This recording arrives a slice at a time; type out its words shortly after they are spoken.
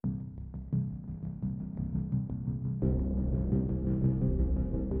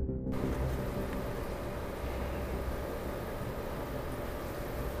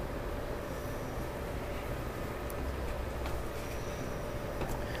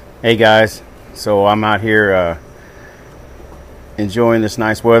Hey guys, so I'm out here enjoying this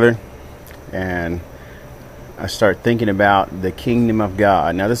nice weather, and I start thinking about the kingdom of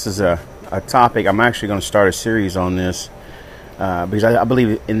God. Now this is a topic, I'm actually going to start a series on this because I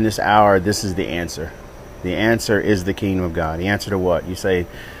believe in this hour this is the answer. The answer is the kingdom of God. The answer to what? You say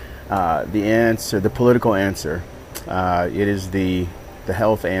the answer, the political answer. It is the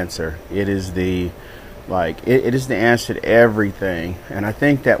health answer. It is the it is the answer to everything. And I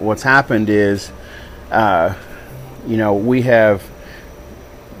think that what's happened is, we have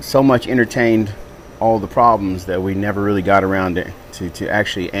so much entertained all the problems that we never really got around to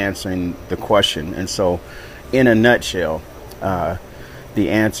actually answering the question. And so, in a nutshell, the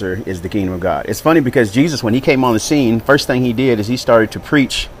answer is the kingdom of God. It's funny because Jesus, when he came on the scene, first thing he did is he started to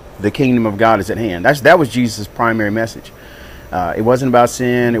preach the kingdom of God is at hand. That was Jesus' primary message. It wasn't about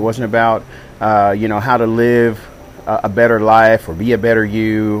sin. It wasn't about how to live a better life or be a better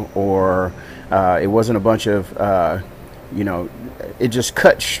you, or it wasn't a bunch of it just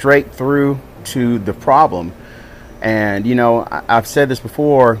cut straight through to the problem. And I've said this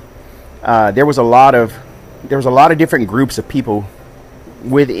before. There was a lot of different groups of people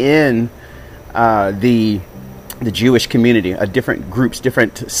within the Jewish community, different groups,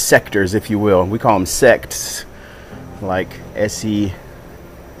 different sectors, if you will. We call them sects, like SECTS.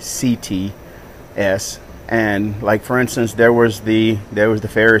 And like, for instance, there was the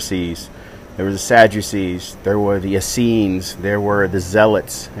Pharisees, there was the Sadducees, there were the Essenes, there were the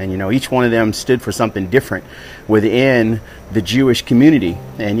Zealots, and each one of them stood for something different within the Jewish community.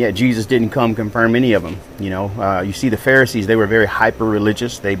 And yet Jesus didn't come confirm any of them. You see the Pharisees, they were very hyper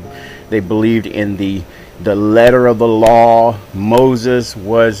religious. They believed in the letter of the law. Moses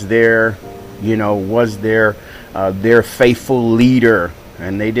was their faithful leader,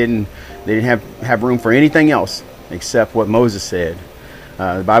 and they didn't have room for anything else except what Moses said.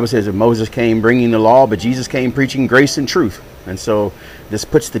 The Bible says that Moses came bringing the law, but Jesus came preaching grace and truth. And so this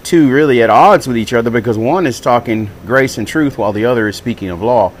puts the two really at odds with each other, because one is talking grace and truth while the other is speaking of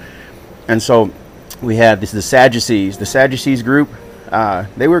law. And so we have the Sadducees. The Sadducees group,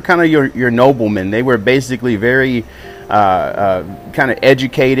 they were kind of your noblemen. They were basically very kind of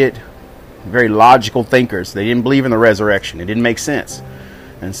educated, very logical thinkers. They didn't believe in the resurrection. It didn't make sense.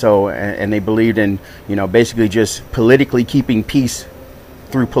 And so, and they believed in, basically just politically keeping peace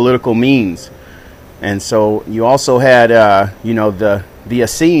through political means. And so you also had, the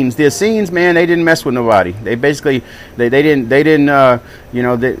Essenes. The Essenes, man, they didn't mess with nobody. They basically, they didn't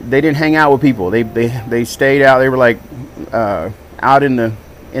hang out with people. They stayed out. They were like out in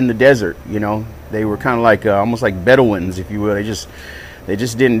the desert. They were kind of like almost like Bedouins, if you will. They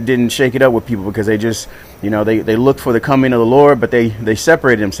just didn't shake it up with people, because they just, they looked for the coming of the Lord, but they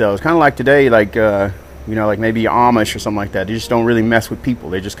separated themselves. Kind of like today, like maybe Amish or something like that. They just don't really mess with people.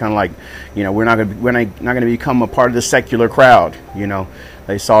 They're just kind of like, we're not gonna become a part of the secular crowd.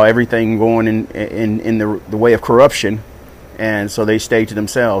 They saw everything going in the way of corruption, and so they stayed to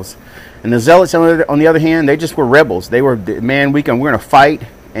themselves. And the Zealots, on the other hand, they just were rebels. They were, man, we're gonna fight,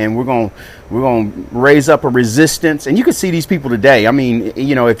 and we're gonna raise up a resistance. And you can see these people today. I mean,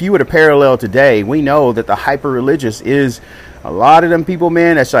 if you were to parallel today, we know that the hyper religious is a lot of them people,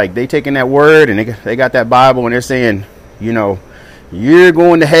 man. That's like, they taking that word and they got that Bible, and they're saying, you're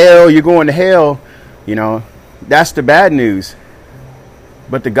going to hell, you're going to hell. That's the bad news,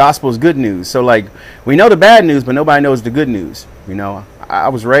 but the gospel is good news. So like, we know the bad news, but nobody knows the good news. I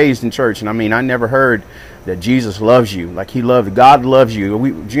was raised in church, and I mean, I never heard that Jesus loves you like God loves you.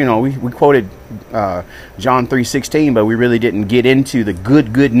 We quoted John 3:16, but we really didn't get into the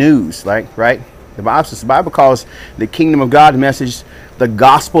good news, right? The Bible calls the kingdom of God message the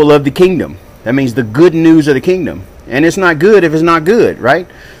gospel of the kingdom. That means the good news of the kingdom. And it's not good if it's not good, right?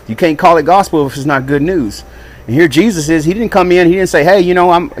 You can't call it gospel if it's not good news. And here Jesus is. He didn't come in. He didn't say, hey,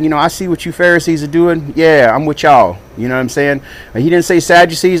 I see what you Pharisees are doing. Yeah, I'm with y'all. You know what I'm saying? He didn't say,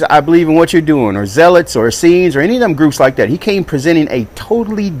 Sadducees, I believe in what you're doing, or Zealots, or Essenes, or any of them groups like that. He came presenting a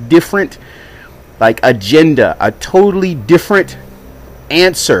totally different agenda, a totally different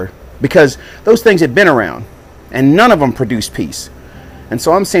answer, because those things had been around, and none of them produced peace. And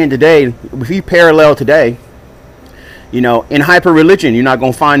so I'm saying today, if you parallel today, in hyper religion, you're not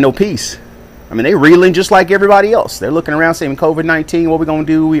going to find no peace. I mean, they're reeling just like everybody else. They're looking around saying, COVID-19, what we going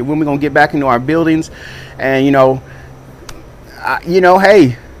to do? When we going to get back into our buildings? And,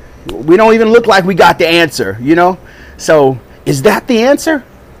 hey, we don't even look like we got the answer, So is that the answer?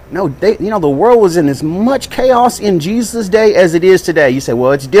 No, the world was in as much chaos in Jesus' day as it is today. You say,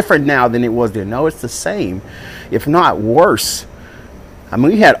 well, it's different now than it was then. No, it's the same, if not worse. I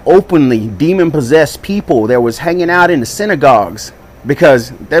mean, we had openly demon-possessed people that was hanging out in the synagogues,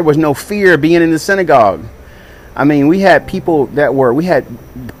 because there was no fear being in the synagogue. I mean, we had people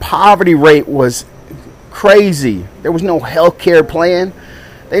the poverty rate was crazy. There was no health care plan.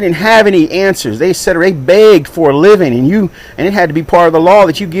 They didn't have any answers. They begged for a living, and it had to be part of the law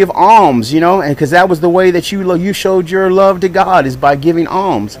that you give alms, and because that was the way that you showed your love to God, is by giving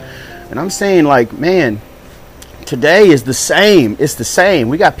alms. And I'm saying, like, man, today is the same. It's the same.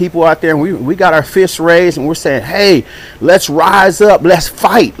 We got people out there, and we got our fists raised, and we're saying, hey, let's rise up, let's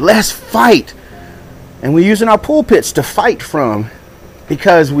fight, and we're using our pulpits to fight from.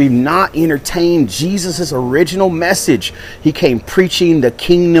 Because we've not entertained Jesus' original message. He came preaching the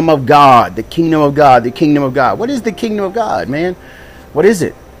kingdom of God, the kingdom of God, the kingdom of God. What is the kingdom of God, man? What is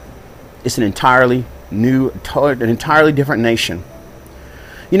it? It's an entirely different nation.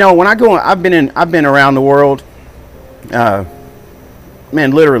 When I've been around the world, man,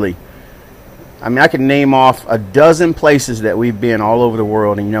 literally. I mean, I could name off a dozen places that we've been all over the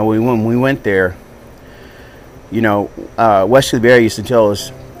world. And, when we went there, Wesley Berry used to tell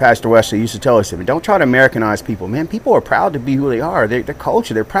us, Pastor Wesley used to tell us, don't try to Americanize people. Man, people are proud to be who they are. Their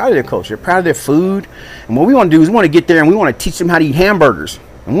culture, they're proud of their culture. They're proud of their food. And what we want to do is we want to get there and we want to teach them how to eat hamburgers.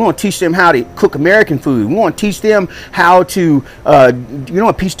 And we want to teach them how to cook American food. We want to teach them how to, we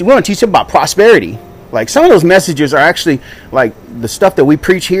want to teach them about prosperity. Like, some of those messages are actually like the stuff that we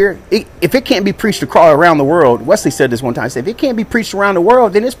preach here. If it can't be preached around the world, Wesley said this one time. He said, if it can't be preached around the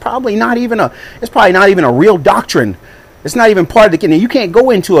world, then it's probably not even a real doctrine. It's not even part of the kingdom. You can't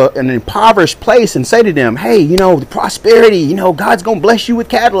go into an impoverished place and say to them, hey, the prosperity, God's going to bless you with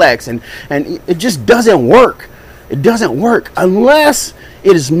Cadillacs. And it just doesn't work. It doesn't work unless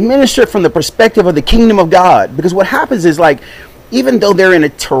it is ministered from the perspective of the kingdom of God. Because what happens is, like, even though they're in a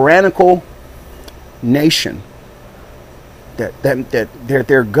tyrannical nation, that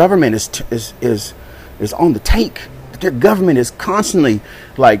their government is on the take. Their government is constantly,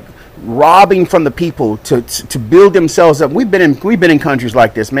 like, robbing from the people to build themselves up. We've been in countries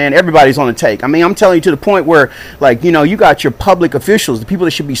like this, man. Everybody's on the take. I mean, I'm telling you, to the point where, like, you got your public officials, the people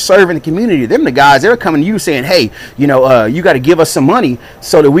that should be serving the community. Them the guys, they're coming to you saying, hey, you got to give us some money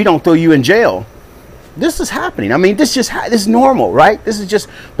so that we don't throw you in jail. This is happening. I mean, this is normal, right? This is just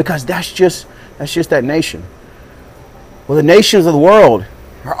because that's just that nation. Well, the nations of the world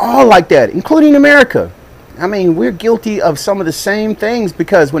are all like that, including America. I mean, we're guilty of some of the same things,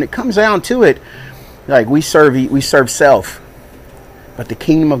 because when it comes down to it, like, we serve self. But the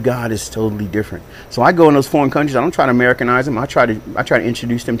kingdom of God is totally different. So I go in those foreign countries. I don't try to Americanize them. I try to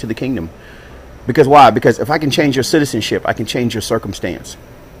introduce them to the kingdom. Because why? Because if I can change your citizenship, I can change your circumstance.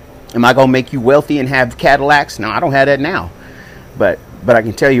 Am I going to make you wealthy and have Cadillacs? No, I don't have that now. But I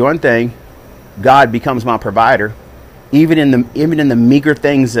can tell you one thing. God becomes my provider. Even in the meager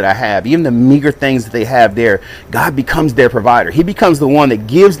things that I have, even the meager things that they have there, God becomes their provider. He becomes the one that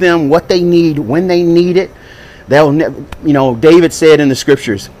gives them what they need when they need it. David said in the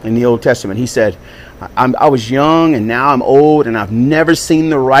scriptures in the Old Testament, he said, I was young and now I'm old, and I've never seen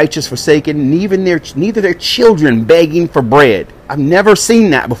the righteous forsaken, neither their children begging for bread. I've never seen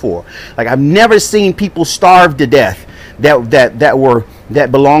that before. Like, I've never seen people starve to death that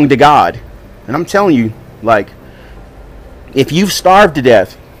belong to God. And I'm telling you, like, if you've starved to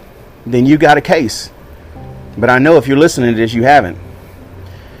death, then you got a case. But I know if you're listening to this, you haven't.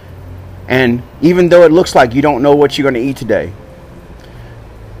 And even though it looks like you don't know what you're going to eat today,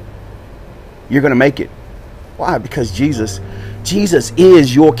 you're going to make it. Why? Because Jesus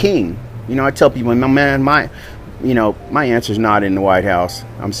is your king. I tell people, my answer's not in the White House.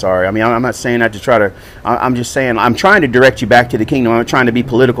 I'm sorry. I mean, I'm not saying that to try to. I'm just saying I'm trying to direct you back to the kingdom. I'm not trying to be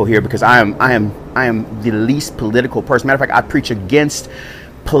political here, because I am the least political person. Matter of fact, I preach against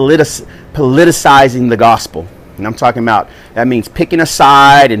politicizing the gospel. And I'm talking about, that means picking a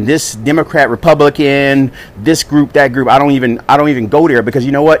side, and this Democrat, Republican, this group, that group. I don't even go there, because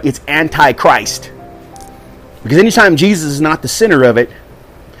you know what? It's anti-Christ. Because anytime Jesus is not the center of it,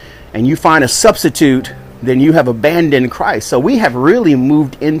 and you find a substitute, then you have abandoned Christ. So we have really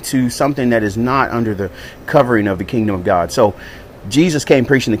moved into something that is not under the covering of the kingdom of God. So Jesus came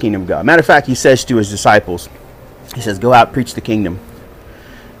preaching the kingdom of God. Matter of fact, he says to his disciples, he says, go out, preach the kingdom.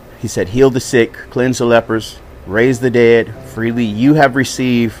 He said, heal the sick, cleanse the lepers, raise the dead. Freely you have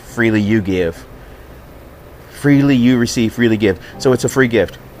received, freely you give. Freely you receive, freely give. So it's a free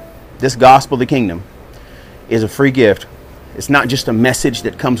gift. This gospel of the kingdom is a free gift. It's not just a message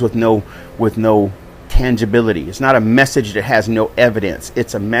that comes with no tangibility. It's not a message that has no evidence.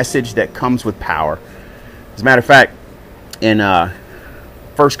 It's a message that comes with power. As a matter of fact, in 1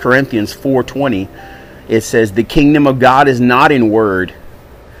 Corinthians 4:20, it says, the kingdom of God is not in word,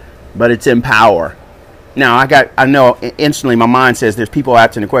 but it's in power. Now I know instantly my mind says there's people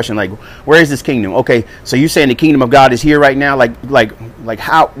asking the question like, where is this kingdom? Okay, so you're saying the kingdom of God is here right now? Like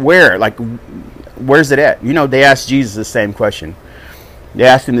how, where, like where's it at? You know, they asked Jesus the same question. They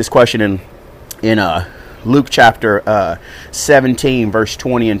asked him this question in Luke chapter 17 verse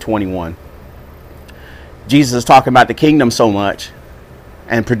 20 and 21. Jesus is talking about the kingdom so much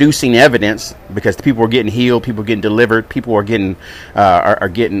and producing evidence, because people are getting healed, people are getting delivered, people are getting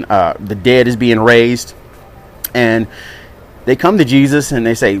the dead is being raised. And they come to Jesus and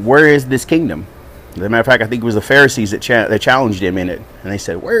they say, where is this kingdom? As a matter of fact, I think it was the Pharisees that challenged him in it. And they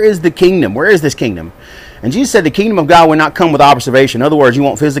said, where is the kingdom? Where is this kingdom? And Jesus said the kingdom of God will not come with observation. In other words, you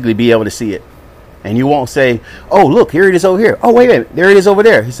won't physically be able to see it. And you won't say, oh, look, here it is over here. Oh, wait, there it is over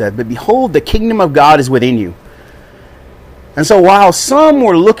there. He said, but behold, the kingdom of God is within you. And so while some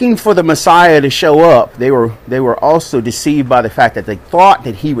were looking for the Messiah to show up, they were also deceived by the fact that they thought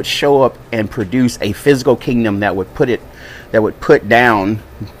that he would show up and produce a physical kingdom that would put down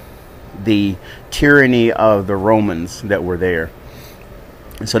the tyranny of the Romans that were there.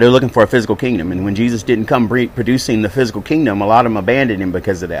 And so they're looking for a physical kingdom. And when Jesus didn't come producing the physical kingdom, a lot of them abandoned him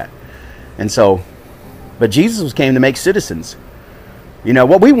because of that. And so, but Jesus came to make citizens. You know,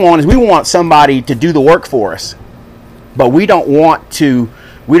 what we want is we want somebody to do the work for us. But we don't want to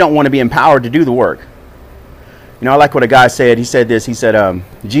be empowered to do the work. You know, I like what a guy said. He said this. He said,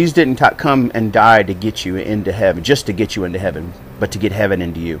 Jesus didn't come and die to get you into heaven, just to get you into heaven, but to get heaven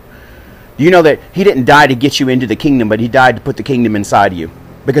into you. Do you know that he didn't die to get you into the kingdom, but he died to put the kingdom inside of you?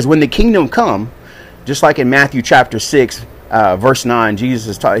 Because when the kingdom come, just like in Matthew chapter 6, verse 9, Jesus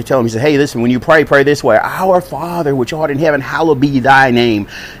is telling him, he said, hey, listen, when you pray this way. Our Father, which art in heaven, hallowed be thy name.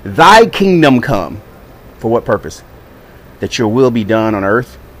 Thy kingdom come. For what purpose? That your will be done on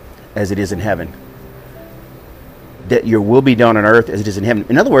earth as it is in heaven. That your will be done on earth as it is in heaven.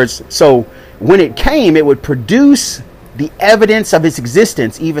 In other words, so when it came, it would produce the evidence of its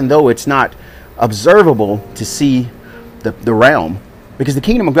existence, even though it's not observable to see the realm. Because the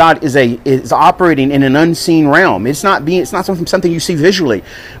kingdom of God is operating in an unseen realm. It's not something you see visually,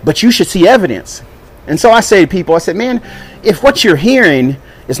 but you should see evidence. And so I say to people, I said, man, if what you're hearing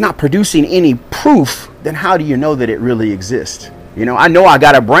is not producing any proof, then how do you know that it really exists? You know I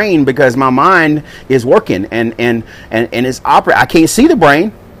got a brain because my mind is working and it's operating. I can't see the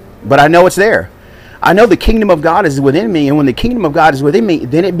brain, but I know it's there. I know the kingdom of God is within me, and when the kingdom of God is within me,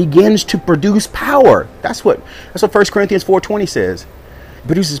 then it begins to produce power. That's what 1 Corinthians 4:20 says. It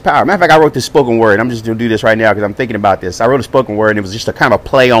produces power. Matter of fact, I wrote this spoken word. I'm just going to do this right now because I'm thinking about this. I wrote a spoken word, and it was just a kind of a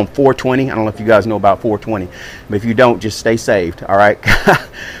play on 420. I don't know if you guys know about 420, but if you don't, just stay saved, all right?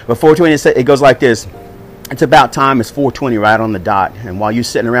 But 420, it goes like this. It's about time. It's 4:20 right on the dot. And while you're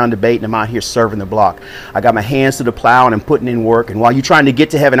sitting around debating, I'm out here serving the block. I got my hands to the plow and I'm putting in work. And while you're trying to get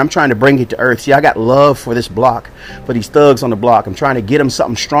to heaven, I'm trying to bring it to earth. See, I got love for this block, for these thugs on the block. I'm trying to get them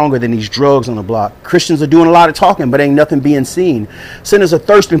something stronger than these drugs on the block. Christians are doing a lot of talking, but ain't nothing being seen. Sinners are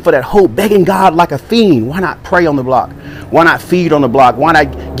thirsting for that hope, begging God like a fiend. Why not pray on the block? Why not feed on the block? Why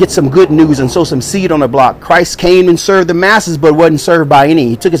not get some good news and sow some seed on the block? Christ came and served the masses, but wasn't served by any.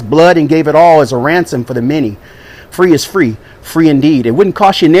 He took his blood and gave it all as a ransom for the many. Free is free, free indeed. It wouldn't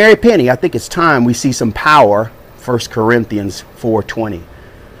cost you nary a penny. I think it's time we see some power. 1 Corinthians 4:20.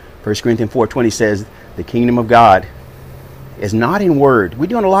 1 Corinthians 4:20 says the kingdom of God is not in word. We're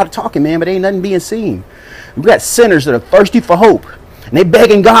doing a lot of talking, man, but ain't nothing being seen. We've got sinners that are thirsty for hope, and they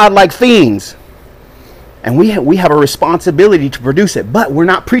begging God like fiends. And we have a responsibility to produce it, but we're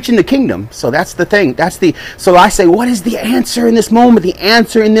not preaching the kingdom. So that's the thing. So I say, what is the answer in this moment? The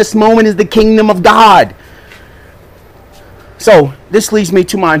answer in this moment is the kingdom of God. So this leads me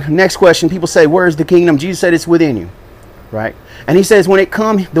to my next question. People say, where is the kingdom? Jesus said it's within you, right? And he says, when it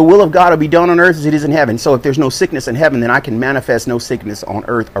comes, the will of God will be done on earth as it is in heaven. So if there's no sickness in heaven, then I can manifest no sickness on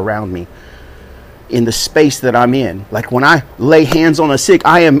earth around me in the space that I'm in. Like when I lay hands on the sick,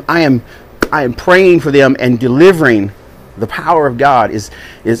 I am praying for them and delivering. The power of God is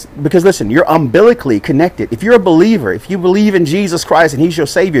because, listen, you're umbilically connected. If you're a believer, if you believe in Jesus Christ and he's your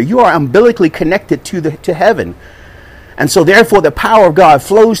savior, you are umbilically connected to heaven. And so therefore the power of God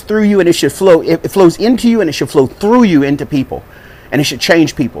flows through you, and it flows into you, and it should flow through you into people, and it should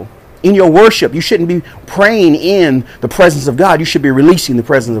change people. In your worship, you shouldn't be praying in the presence of God. You should be releasing the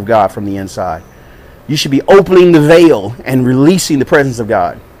presence of God from the inside. You should be opening the veil and releasing the presence of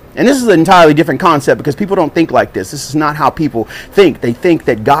God. And this is an entirely different concept because people don't think like this. This is not how people think. They think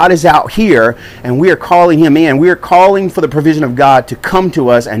that God is out here and we are calling him in. We are calling for the provision of God to come to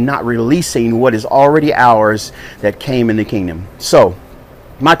us and not releasing what is already ours that came in the kingdom. So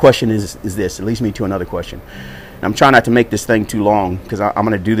my question is this. It leads me to another question. I'm trying not to make this thing too long because I'm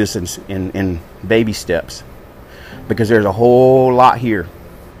going to do this in baby steps, because there's a whole lot here.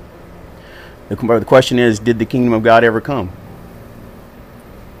 The question is, did the kingdom of God ever come?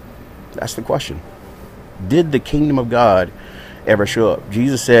 That's the question. Did the kingdom of God ever show up?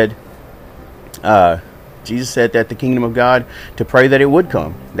 Jesus said that the kingdom of God, to pray that it would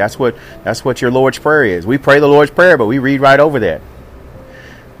come. That's what your Lord's Prayer is. We pray the Lord's Prayer, but we read right over that.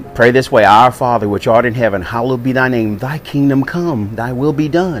 Pray this way: Our Father, which art in heaven, hallowed be thy name. Thy kingdom come, thy will be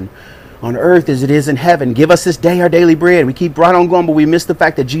done on earth as it is in heaven. Give us this day our daily bread. We keep right on going, but we miss the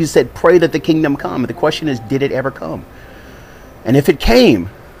fact that Jesus said, pray that the kingdom come. The question is, did it ever come? And if it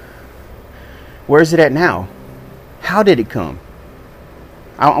came, where is it at now? How did it come?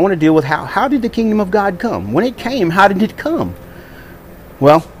 I want to deal with how did the kingdom of God come? When it came, how did it come?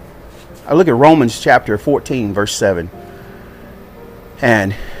 Well, I look at Romans chapter 14, verse 7.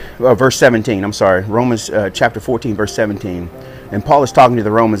 And verse 17, I'm sorry. Romans chapter 14, verse 17. And Paul is talking to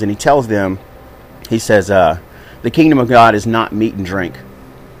the Romans, and he tells them, he says, the kingdom of God is not meat and drink,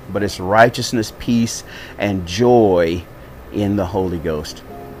 but it's righteousness, peace, and joy in the Holy Ghost.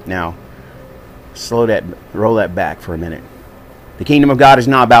 Now, roll that back for a minute. The kingdom of God is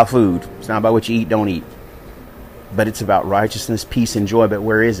not about food. It's not about what you eat, don't eat. But it's about righteousness, peace, and joy. But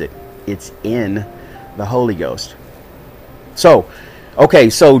where is it? It's in the Holy Ghost. So,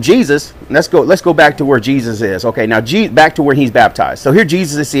 okay, so Jesus, let's go back to where Jesus is. Okay, now back to where he's baptized. So here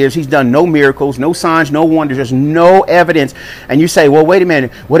Jesus is. He's done no miracles, no signs, no wonders. There's no evidence. And you say, well, wait a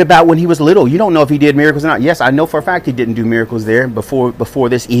minute. What about when he was little? You don't know if he did miracles or not. Yes, I know for a fact he didn't do miracles there before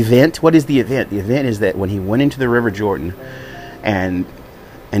this event. What is the event? The event is that when he went into the River Jordan and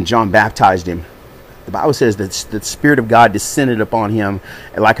John baptized him, the Bible says that the Spirit of God descended upon him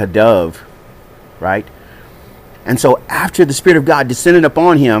like a dove, right? And so after the Spirit of God descended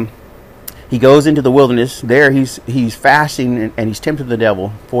upon him, he goes into the wilderness. There he's fasting and he's tempted the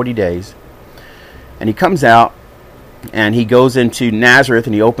devil 40 days. And he comes out and he goes into Nazareth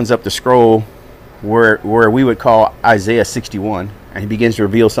and he opens up the scroll where we would call Isaiah 61. And he begins to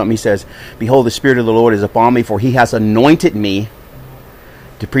reveal something. He says, behold, the Spirit of the Lord is upon me, for he has anointed me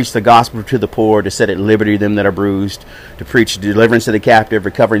to preach the gospel to the poor, to set at liberty them that are bruised, to preach deliverance to the captive,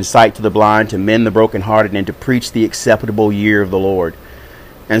 recovering sight to the blind, to mend the brokenhearted, and to preach the acceptable year of the Lord.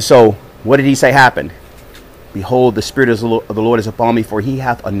 And so, what did he say happened? Behold, the Spirit of the Lord is upon me, for he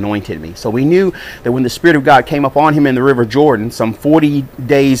hath anointed me. So we knew that when the Spirit of God came upon him in the River Jordan, some 40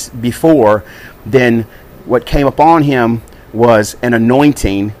 days before, then what came upon him was an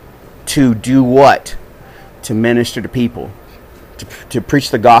anointing to do what? To minister to people. To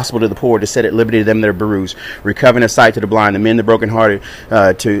preach the gospel to the poor, to set at liberty to them that are bruised, recovering the sight to the blind, to mend the brokenhearted,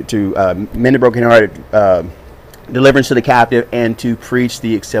 mend the brokenhearted, deliverance to the captive, and to preach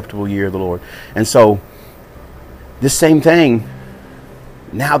the acceptable year of the Lord. And so, this same thing,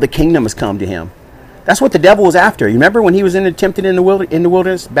 now the kingdom has come to him. That's what the devil was after. You remember when he was tempted in the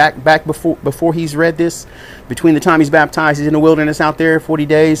wilderness, back before he's read this, between the time he's baptized, he's in the wilderness out there 40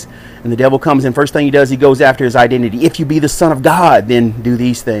 days, and the devil comes in. First thing he does, he goes after his identity. If you be the Son of God, then do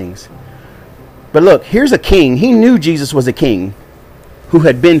these things. But look, here's a king. He knew Jesus was a king who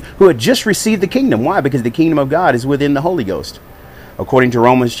had just received the kingdom. Why? Because the kingdom of God is within the Holy Ghost. According to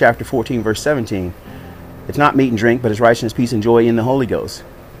Romans chapter 14, verse 17, it's not meat and drink, but it's righteousness, peace, and joy in the Holy Ghost.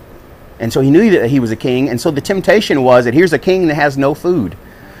 And so he knew that he was a king. And so the temptation was that here's a king that has no food.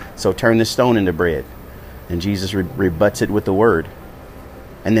 So turn this stone into bread. And Jesus rebuts it with the word.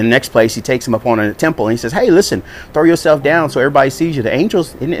 And then the next place, he takes him up on a temple and he says, hey, listen, throw yourself down so everybody sees you. The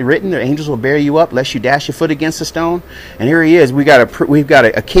angels, isn't it written, the angels will bear you up lest you dash your foot against a stone? And here he is. We've got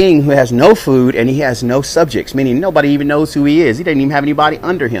a king who has no food and he has no subjects, meaning nobody even knows who he is. He doesn't even have anybody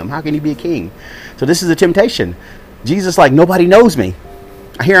under him. How can he be a king? So this is a temptation. Jesus like, nobody knows me.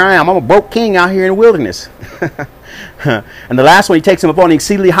 Here I am. I'm a broke king out here in the wilderness. And the last one, he takes him up on an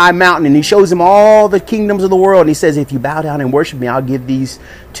exceedingly high mountain and he shows him all the kingdoms of the world. And he says, if you bow down and worship me, I'll give these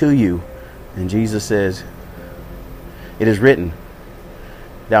to you. And Jesus says, it is written,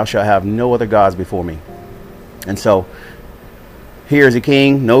 thou shalt have no other gods before me. And so here is a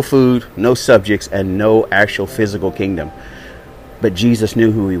king, no food, no subjects, and no actual physical kingdom. But Jesus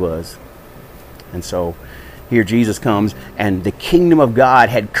knew who he was. And so here Jesus comes, and the kingdom of God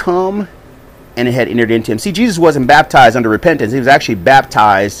had come and it had entered into him. See, Jesus wasn't baptized under repentance. He was actually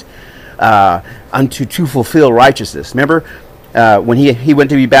baptized to fulfill righteousness. Remember when he went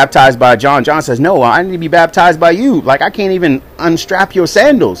to be baptized by John? John says, no, I need to be baptized by you. Like, I can't even unstrap your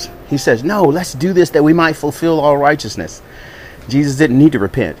sandals. He says, no, let's do this that we might fulfill all righteousness. Jesus didn't need to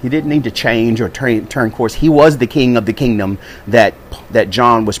repent. He didn't need to change or turn course. He was the king of the kingdom that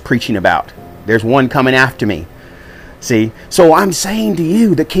John was preaching about. There's one coming after me. See, so I'm saying to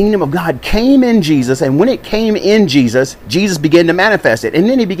you, the kingdom of God came in Jesus, and when it came in Jesus, Jesus began to manifest it, and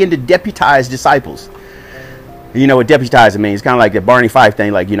then he began to deputize disciples. You know what deputizing means? It's kind of like the Barney Fife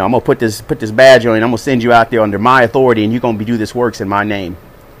thing, like, you know, I'm gonna put this badge on, and I'm gonna send you out there under my authority, and you're gonna do this works in my name.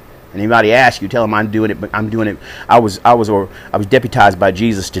 And anybody asks you, tell them I'm doing it, but I'm doing it. I was deputized by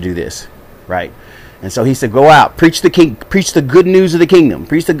Jesus to do this, right? And so he said, go out, preach the good news of the kingdom,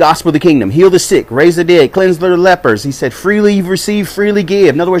 preach the gospel of the kingdom, heal the sick, raise the dead, cleanse the lepers. He said, freely you've received, freely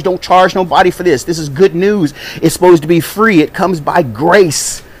give. In other words, don't charge nobody for this. This is good news. It's supposed to be free. It comes by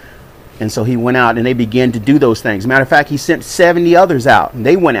grace. And so he went out and they began to do those things. Matter of fact, he sent 70 others out, and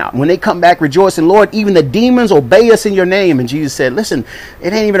they went out. When they come back rejoicing, Lord, even the demons obey us in your name. And Jesus said, listen,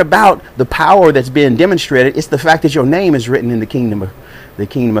 it ain't even about the power that's being demonstrated. It's the fact that your name is written in the kingdom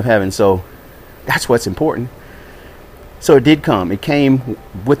of heaven. So that's what's important. So it did come. It came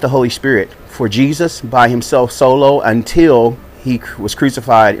with the Holy Spirit for Jesus by himself solo until he was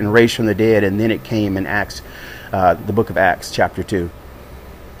crucified and raised from the dead. And then it came in Acts, the book of Acts, chapter 2.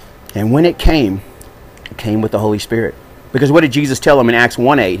 And when it came with the Holy Spirit. Because what did Jesus tell them in Acts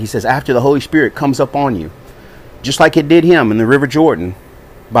 1:8? He says, after the Holy Spirit comes upon you, just like it did him in the River Jordan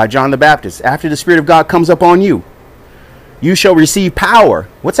by John the Baptist. After the Spirit of God comes upon you, you shall receive power.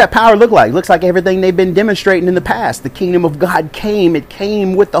 What's that power look like? It looks like everything they've been demonstrating in the past. The kingdom of God came. It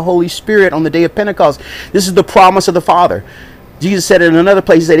came with the Holy Spirit on the day of Pentecost. This is the promise of the Father. Jesus said it in another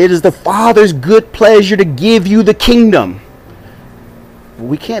place. He said, it is the Father's good pleasure to give you the kingdom.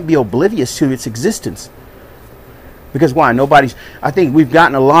 We can't be oblivious to its existence. Because why? I think we've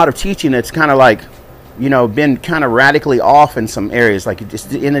gotten a lot of teaching that's kind of like, you know, been kind of radically off in some areas, like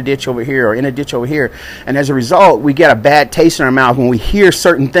just in a ditch over here or in a ditch over here. And as a result, we get a bad taste in our mouth when we hear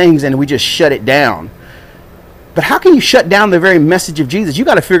certain things and we just shut it down. But how can you shut down the very message of Jesus? You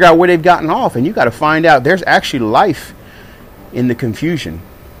got to figure out where they've gotten off, and you got to find out there's actually life in the confusion.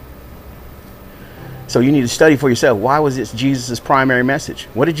 So you need to study for yourself. Why was this Jesus' primary message?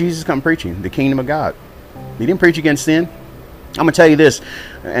 What did Jesus come preaching? The kingdom of God. He didn't preach against sin. I'm going to tell you this,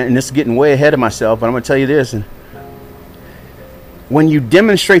 and this is getting way ahead of myself, but I'm going to tell you this. When you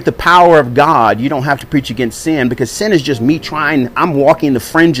demonstrate the power of God, you don't have to preach against sin, because sin is just me I'm walking the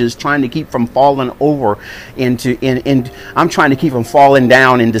fringes trying to keep from falling over I'm trying to keep from falling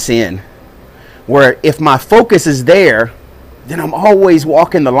down into sin. Where if my focus is there, then I'm always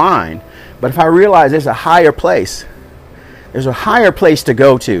walking the line. But if I realize there's a higher place, there's a higher place to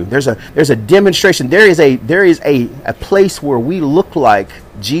go to. There's a demonstration. There is a place where we look like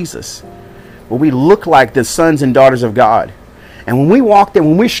Jesus, where we look like the sons and daughters of God. And when we walk there,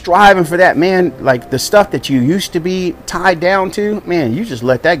 when we're striving for that, man, like the stuff that you used to be tied down to, man, you just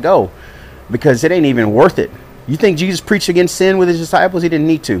let that go, because it ain't even worth it. You think Jesus preached against sin with his disciples? He didn't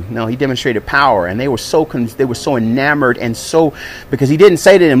need to. No, he demonstrated power, and they were so enamored, and so, because he didn't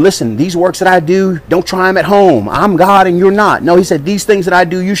say to them, listen, these works that I do, don't try them at home. I'm God and you're not. No, he said, these things that I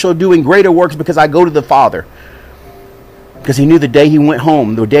do, you shall do in greater works, because I go to the Father. Because he knew the day he went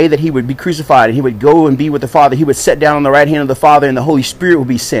home, the day that he would be crucified, and he would go and be with the Father, he would sit down on the right hand of the Father, and the Holy Spirit would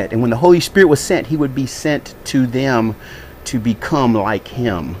be sent. And when the Holy Spirit was sent, he would be sent to them to become like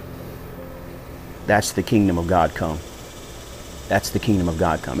him. That's the kingdom of God come. That's the kingdom of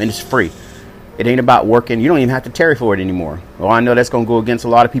God come. And it's free. It ain't about working. You don't even have to tarry for it anymore. Well, I know that's going to go against a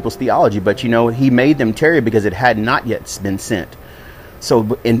lot of people's theology, but you know, he made them tarry because it had not yet been sent.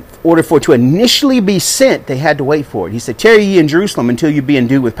 So in order for it to initially be sent, they had to wait for it. He said, tarry ye in Jerusalem until you be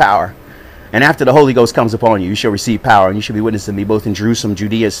endued with power. And after the Holy Ghost comes upon you, you shall receive power, and you shall be witnesses to me both in Jerusalem,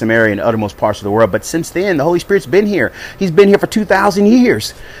 Judea, Samaria, and the uttermost parts of the world. But since then, the Holy Spirit's been here. He's been here for 2,000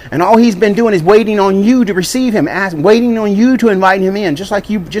 years. And all he's been doing is waiting on you to receive him, waiting on you to invite him in. Just like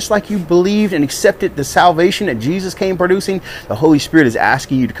you believed and accepted the salvation that Jesus came producing, the Holy Spirit is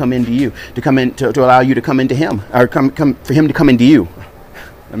asking you to come into you, to allow you to come into him, or come for him to come into you.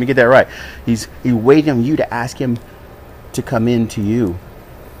 Let me get that right. He's waiting on you to ask him to come into you.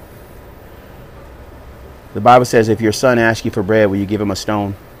 The Bible says, if your son asks you for bread, will you give him a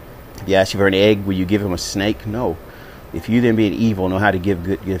stone? If he asks you for an egg, will you give him a snake? No. If you then, being evil, know how to give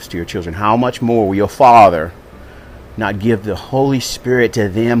good gifts to your children, how much more will your Father not give the Holy Spirit to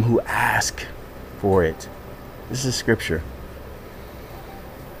them who ask for it? This is Scripture.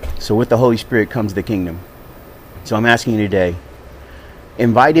 So with the Holy Spirit comes the kingdom. So I'm asking you today,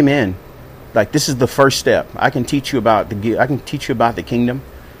 invite him in. Like, this is the first step. I can teach you about the kingdom.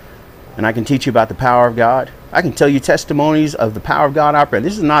 And I can teach you about the power of God. I can tell you testimonies of the power of God operating.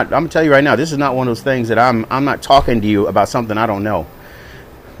 This is not, I'm going to tell you right now, this is not one of those things that I'm not talking to you about something I don't know.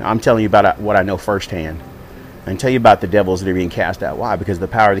 I'm telling you about what I know firsthand. I can tell you about the devils that are being cast out. Why? Because of the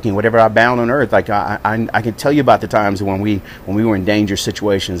power of the King. Whatever I bound on earth, like I can tell you about the times when we were in dangerous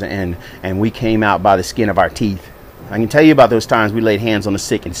situations and we came out by the skin of our teeth. I can tell you about those times we laid hands on the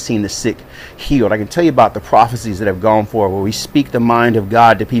sick and seen the sick healed. I can tell you about the prophecies that have gone forward where we speak the mind of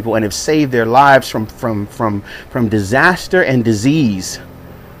God to people and have saved their lives from disaster and disease.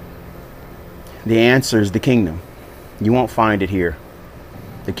 The answer is the kingdom. You won't find it here.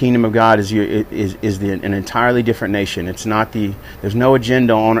 The kingdom of God is an entirely different nation. It's not there's no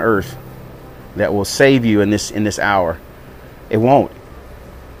agenda on earth that will save you in this hour. It won't.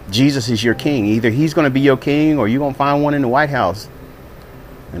 Jesus is your king. Either he's going to be your king or you're going to find one in the White House.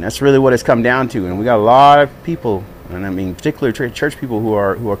 And that's really what it's come down to. And we got a lot of people, and I mean particularly church people who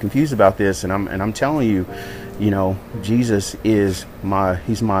are confused about this. And I'm telling you, Jesus is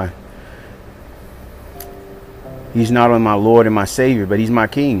he's not only my Lord and my Savior, but he's my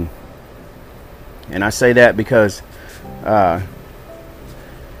King. And I say that because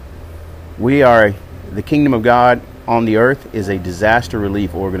we are the kingdom of God on the earth is a disaster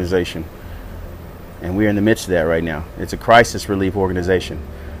relief organization. And we're in the midst of that right now. It's a crisis relief organization.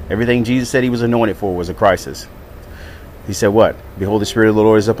 Everything Jesus said he was anointed for was a crisis. He said what? Behold, the Spirit of the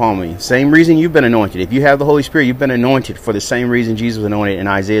Lord is upon me. Same reason you've been anointed. If you have the Holy Spirit, you've been anointed for the same reason Jesus was anointed. In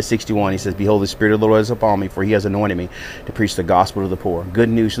Isaiah 61, he says, behold, the Spirit of the Lord is upon me, for he has anointed me to preach the gospel to the poor, good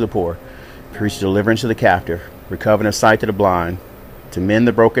news to the poor, preach deliverance to the captive, recovering of sight to the blind, to mend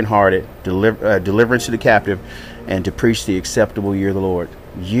the brokenhearted, deliverance to the captive, and to preach the acceptable year of the Lord.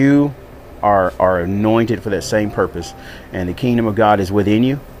 You are anointed for that same purpose, and the kingdom of God is within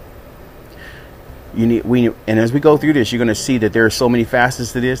you. And as we go through this, you're going to see that there are so many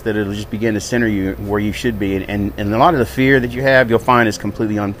facets to this that it'll just begin to center you where you should be. And a lot of the fear that you have, you'll find is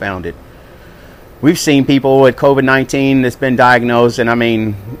completely unfounded. We've seen people with COVID-19 that's been diagnosed, and I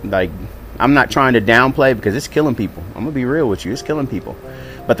mean, like, I'm not trying to downplay because it's killing people. I'm going to be real with you. It's killing people.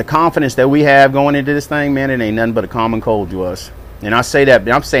 But the confidence that we have going into this thing, man, it ain't nothing but a common cold to us. And I say that,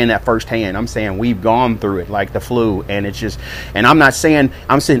 I'm saying that firsthand. I'm saying we've gone through it like the flu, and it's just, and I'm not saying,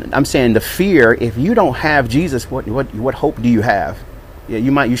 I'm saying the fear. If you don't have Jesus, what hope do you have? Yeah,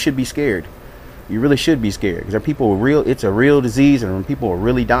 you should be scared. You really should be scared because there are people it's a real disease, and people are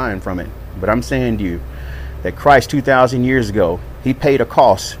really dying from it. But I'm saying to you that Christ 2,000 years ago, he paid a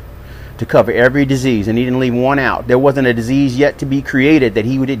cost to cover every disease, and he didn't leave one out. There wasn't a disease yet to be created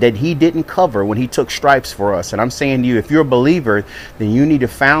that he didn't cover when he took stripes for us. And I'm saying to you, if you're a believer, then you need to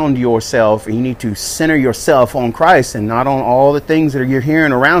found yourself, and you need to center yourself on Christ and not on all the things that you're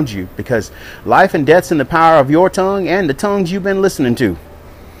hearing around you, because life and death's in the power of your tongue and the tongues you've been listening to.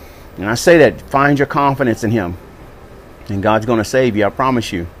 And I say that, find your confidence in him, and God's going to save you. I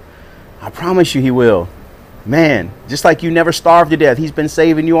promise you. I promise you he will. Man, just like you never starved to death, he's been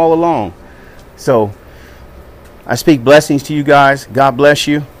saving you all along. So I speak blessings to you guys. God bless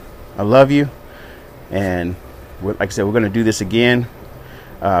you. I love you. And like I said, we're going to do this again.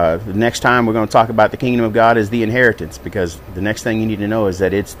 The next time we're going to talk about the kingdom of God is the inheritance, because the next thing you need to know is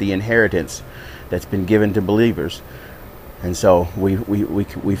that it's the inheritance that's been given to believers. And so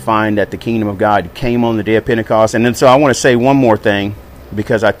we find that the kingdom of God came on the day of Pentecost. And then so I want to say one more thing,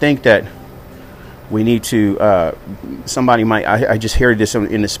 because I think that we need to, somebody might, I just heard this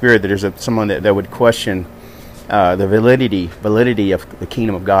in the spirit, that there's someone that would question the validity of the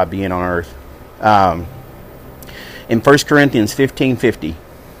kingdom of God being on earth. In 1 Corinthians 15:50,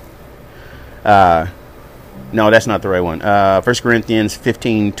 no, that's not the right one. 1 Corinthians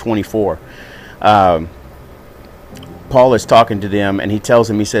 15:24, Paul is talking to them, and he tells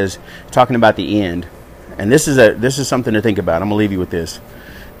them, he says, talking about the end. And this is something to think about. I'm going to leave you with this.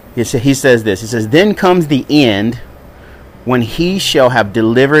 He says this. He says, then comes the end, when he shall have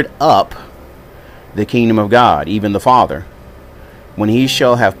delivered up the kingdom of God, even the Father, when he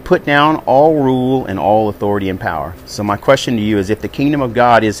shall have put down all rule and all authority and power. So my question to you is, if the kingdom of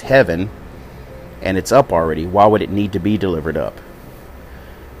God is heaven and it's up already, why would it need to be delivered up?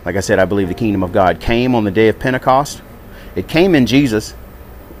 Like I said, I believe the kingdom of God came on the day of Pentecost. It came in Jesus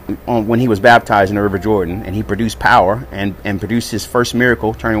when he was baptized in the River Jordan, and he produced power and produced his first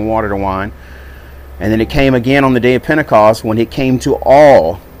miracle, turning water to wine. And then it came again on the day of Pentecost, when it came to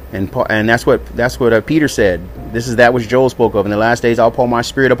all. And that's what Peter said. This is that which Joel spoke of. In the last days I'll pour my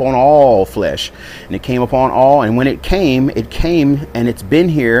spirit upon all flesh. And it came upon all. And when it came, and it's been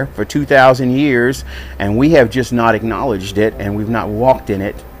here for 2,000 years. And we have just not acknowledged it, and we've not walked in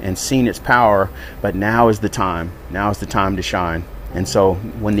it and seen its power. But now is the time. Now is the time to shine. And so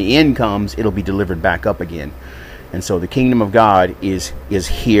when the end comes, it'll be delivered back up again. And so the kingdom of God is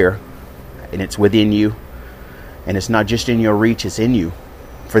here, and it's within you. And it's not just in your reach, it's in you.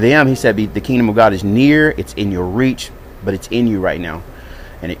 For them, he said, the kingdom of God is near. It's in your reach, but it's in you right now.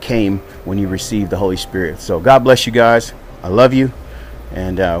 And it came when you received the Holy Spirit. So God bless you guys. I love you.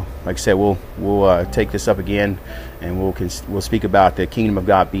 And like I said, we'll take this up again, and we'll speak about the kingdom of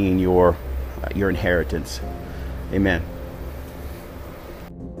God being your inheritance. Amen.